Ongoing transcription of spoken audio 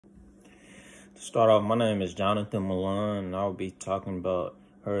Start off, my name is Jonathan Milan, and I'll be talking about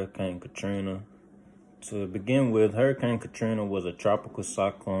Hurricane Katrina. To begin with, Hurricane Katrina was a tropical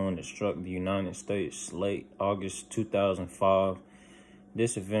cyclone that struck the United States late August 2005.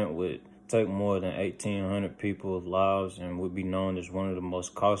 This event would take more than 1,800 people's lives and would be known as one of the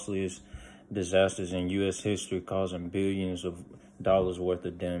most costliest disasters in U.S. history, causing billions of dollars worth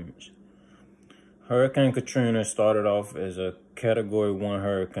of damage. Hurricane Katrina started off as a Category 1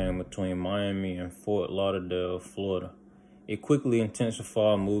 hurricane between Miami and Fort Lauderdale, Florida. It quickly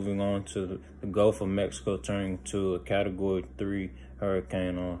intensified, moving on to the Gulf of Mexico, turning to a Category 3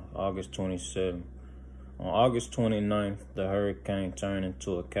 hurricane on August 27. On August 29th, the hurricane turned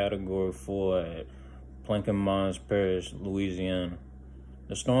into a Category 4 at Plaquemines Parish, Louisiana.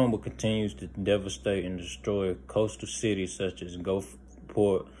 The storm would continue to devastate and destroy coastal cities such as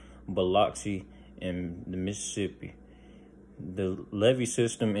Gulfport, Biloxi, and the Mississippi. The levee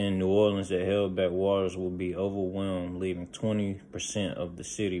system in New Orleans that held back waters will be overwhelmed, leaving 20% of the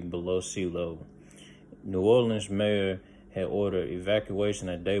city below sea level. New Orleans mayor had ordered evacuation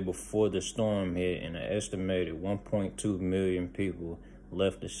a day before the storm hit, and an estimated 1.2 million people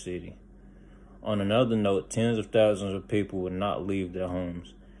left the city. On another note, tens of thousands of people would not leave their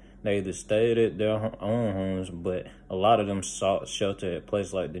homes. They either stayed at their own homes, but a lot of them sought shelter at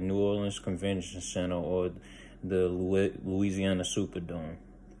places like the New Orleans Convention Center or the Louisiana Superdome.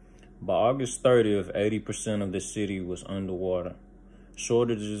 By August 30th, 80% of the city was underwater.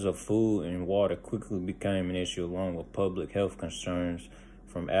 Shortages of food and water quickly became an issue, along with public health concerns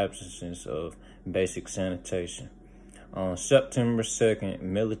from absences of basic sanitation. On September 2nd,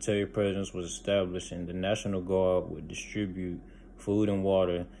 military presence was established, and the National Guard would distribute food and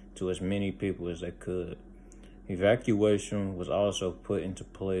water to as many people as they could. Evacuation was also put into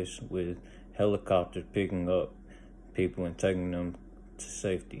place, with helicopters picking up people and taking them to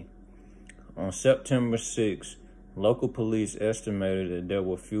safety. On September 6th, local police estimated that there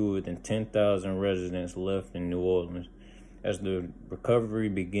were fewer than 10,000 residents left in New Orleans. As the recovery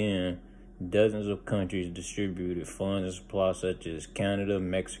began, dozens of countries distributed funds and supplies such as Canada,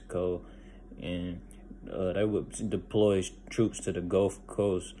 Mexico, and they would deploy troops to the Gulf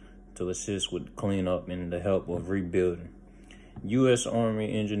Coast to assist with cleanup and the help of rebuilding. U.S.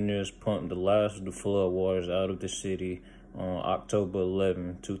 Army engineers pumped the last of the floodwaters out of the city on October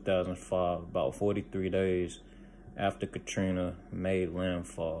 11, 2005, about 43 days after Katrina made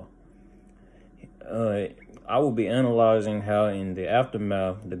landfall. I will be analyzing how, in the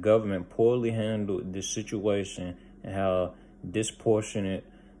aftermath, the government poorly handled this situation and how disproportionate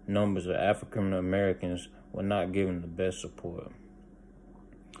numbers of African Americans were not given the best support.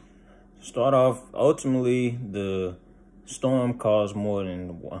 To start off, ultimately, the storm caused more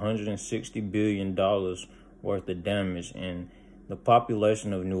than $160 billion worth of damage, and the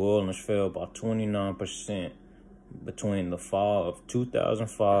population of New Orleans fell by 29% between the fall of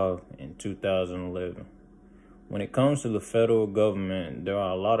 2005 and 2011. When it comes to the federal government, there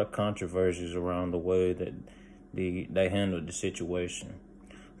are a lot of controversies around the way that they handled the situation,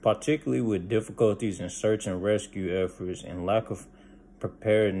 particularly with difficulties in search and rescue efforts and lack of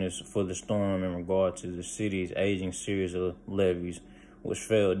preparedness for the storm in regard to the city's aging series of levees, which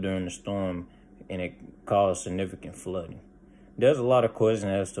failed during the storm, and it caused significant flooding. There's a lot of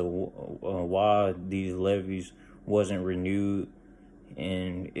questions as to why these levees wasn't renewed,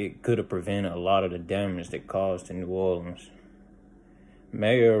 and it could have prevented a lot of the damage that caused to New Orleans.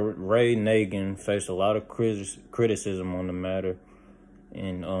 Mayor Ray Nagin faced a lot of criticism on the matter.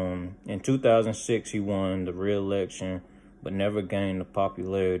 In 2006, he won the re-election, but never gained the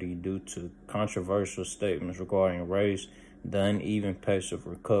popularity due to controversial statements regarding race, the uneven pace of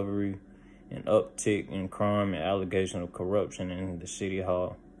recovery, an uptick in crime, and allegations of corruption in the city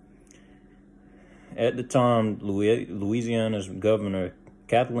hall. At the time, Louisiana's governor,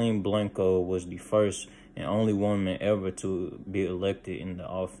 Kathleen Blanco, was the first and only woman ever to be elected in the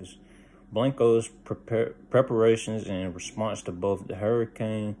office. Blanco's preparations in response to both the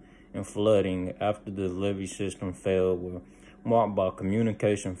hurricane and flooding after the levee system failed were marked by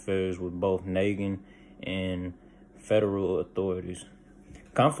communication failures with both Nagin and federal authorities.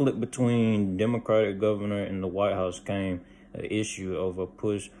 Conflict between Democratic governor and the White House came an issue over a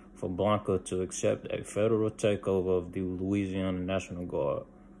push for Blanco to accept a federal takeover of the Louisiana National Guard.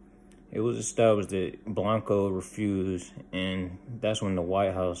 It was established that Blanco refused, and that's when the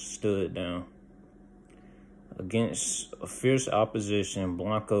White House stood down. Against a fierce opposition,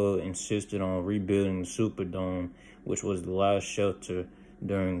 Blanco insisted on rebuilding the Superdome, which was the last shelter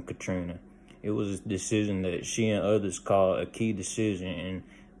during Katrina. It was a decision that she and others called a key decision in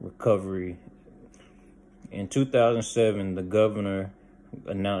recovery. In 2007, the governor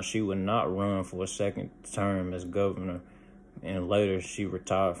announced she would not run for a second term as governor, and later she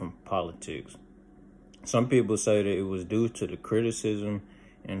retired from politics. Some people say that it was due to the criticism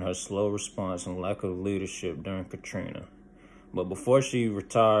and her slow response and lack of leadership during Katrina. But before she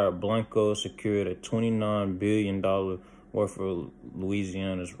retired, Blanco secured a $29 billion worth of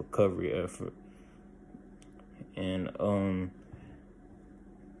Louisiana's recovery effort. And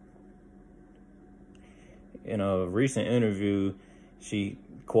in a recent interview, she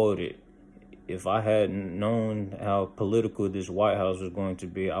quoted, "If I hadn't known how political this White House was going to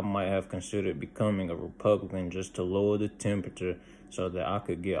be, I might have considered becoming a Republican just to lower the temperature so that I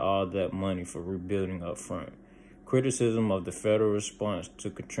could get all that money for rebuilding up front." Criticism of the federal response to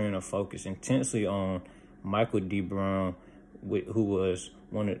Katrina focused intensely on Michael D. Brown, who was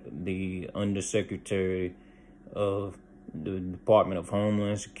one of the undersecretary of the Department of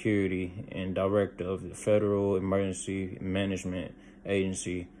Homeland Security and director of the Federal Emergency Management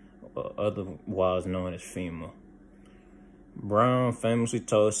Agency, otherwise known as FEMA. Brown famously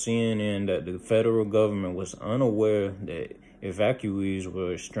told CNN that the federal government was unaware that evacuees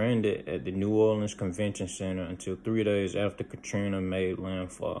were stranded at the New Orleans Convention Center until 3 days after Katrina made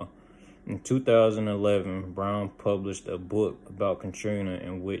landfall. In 2011, Brown published a book about Katrina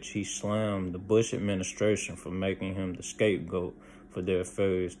in which he slammed the Bush administration for making him the scapegoat for their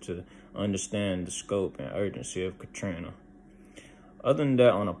failures to understand the scope and urgency of Katrina. Other than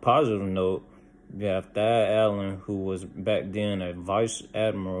that, on a positive note, we have Thad Allen, who was back then a vice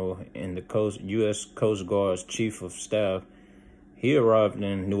admiral in the U.S. Coast Guard's chief of staff. He arrived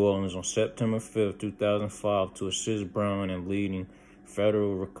in New Orleans on September 5th, 2005 to assist Brown in leading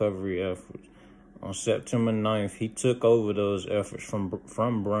federal recovery efforts. On September 9th, he took over those efforts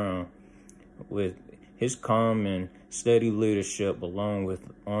from Brown with his calm and steady leadership, along with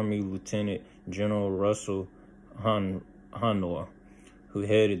Army Lieutenant General Russell Honore, who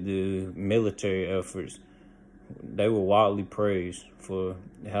headed the military efforts. They were widely praised for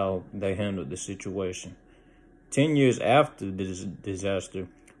how they handled the situation. 10 years after this disaster,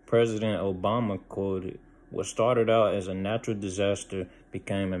 President Obama quoted, "What started out as a natural disaster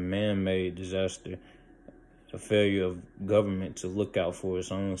became a man-made disaster, a failure of government to look out for its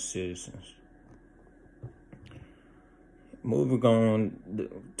own citizens." Moving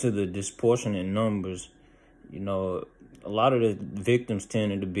on to the disproportionate numbers, a lot of the victims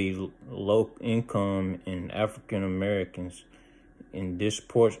tended to be low income and African Americans in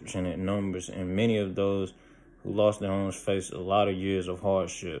disproportionate numbers, and many of those who lost their homes faced a lot of years of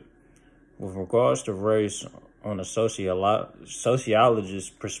hardship. With regards to race, on a sociologist's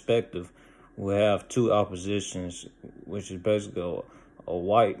perspective, we have two oppositions, which is basically a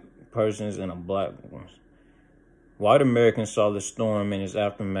white person's and a black one's. White Americans saw the storm and its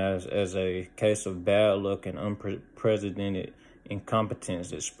aftermath as a case of bad luck and unprecedented incompetence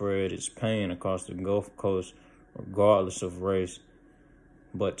that spread its pain across the Gulf Coast, regardless of race.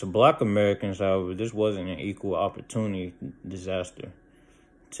 But to Black Americans, however, this wasn't an equal opportunity disaster.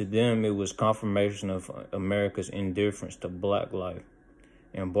 To them, it was confirmation of America's indifference to Black life.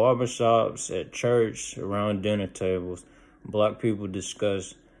 In barbershops, at church, around dinner tables, Black people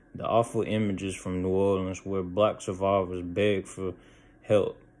discussed the awful images from New Orleans where Black survivors begged for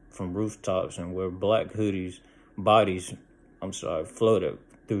help from rooftops and where Black bodies floated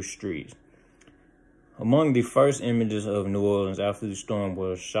through streets. Among the first images of New Orleans after the storm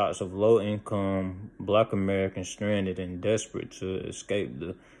were shots of low-income Black Americans stranded and desperate to escape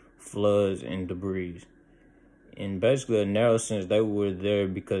the floods and debris. In basically a narrow sense, they were there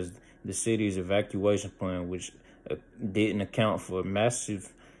because the city's evacuation plan, which didn't account for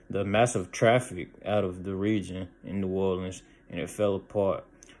the massive traffic out of the region in New Orleans, and it fell apart.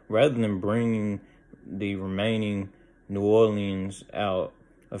 Rather than bringing the remaining New Orleans out,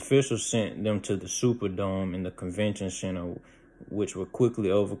 officials sent them to the Superdome in the convention center, which were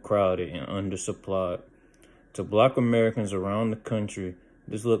quickly overcrowded and undersupplied. To Black Americans around the country,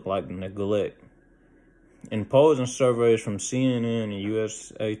 this looked like neglect. In polls and surveys from CNN and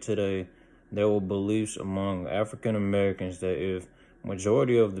USA Today, there were beliefs among African Americans that if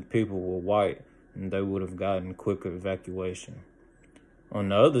majority of the people were white, they would have gotten quicker evacuation. On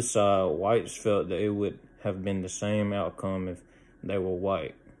the other side, whites felt that it would have been the same outcome if they were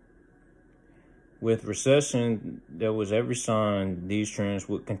white. With recession, there was every sign these trends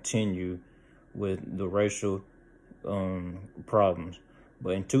would continue with the racial problems.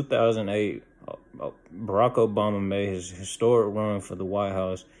 But in 2008, Barack Obama made his historic run for the White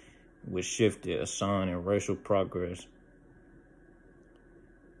House, which shifted a sign in racial progress.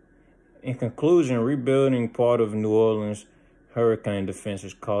 In conclusion, rebuilding part of New Orleans hurricane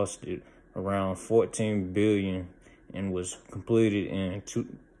defenses costed around $14 billion and was completed in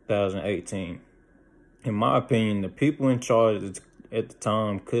 2018. In my opinion, the people in charge at the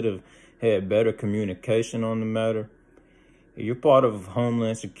time could have had better communication on the matter. If you're part of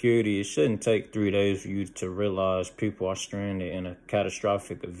Homeland Security, it shouldn't take 3 days for you to realize people are stranded in a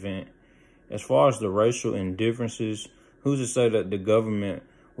catastrophic event. As far as the racial indifferences, who's to say that the government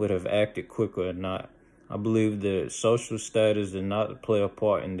would have acted quicker or not? I believe that social status did not play a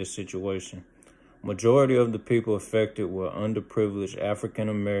part in this situation. Majority of the people affected were underprivileged African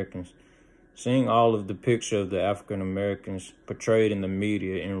Americans. Seeing all of the picture of the African Americans portrayed in the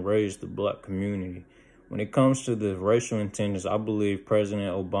media enraged the black community. When it comes to the racial intentions, I believe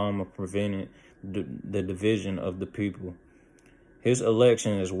President Obama prevented the division of the people. His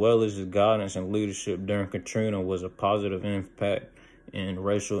election, as well as his guidance and leadership during Katrina, was a positive impact in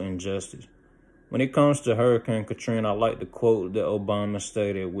racial injustice. When it comes to Hurricane Katrina, I like the quote that Obama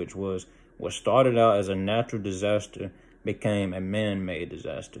stated, which was, "What started out as a natural disaster became a man-made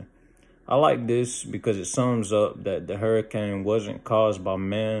disaster." I like this because it sums up that the hurricane wasn't caused by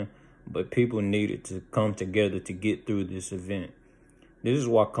man, but people needed to come together to get through this event. This is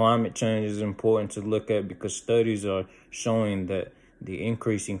why climate change is important to look at, because studies are showing that the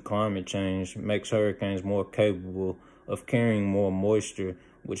increasing climate change makes hurricanes more capable of carrying more moisture,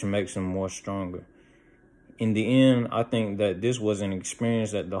 which makes them more stronger. In the end, I think that this was an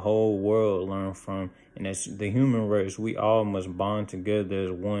experience that the whole world learned from, and as the human race, we all must bond together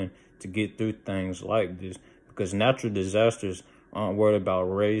as one to get through things like this, because natural disasters aren't worried about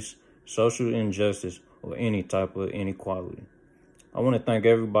race, social injustice, or any type of inequality. I want to thank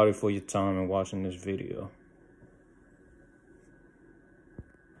everybody for your time and watching this video.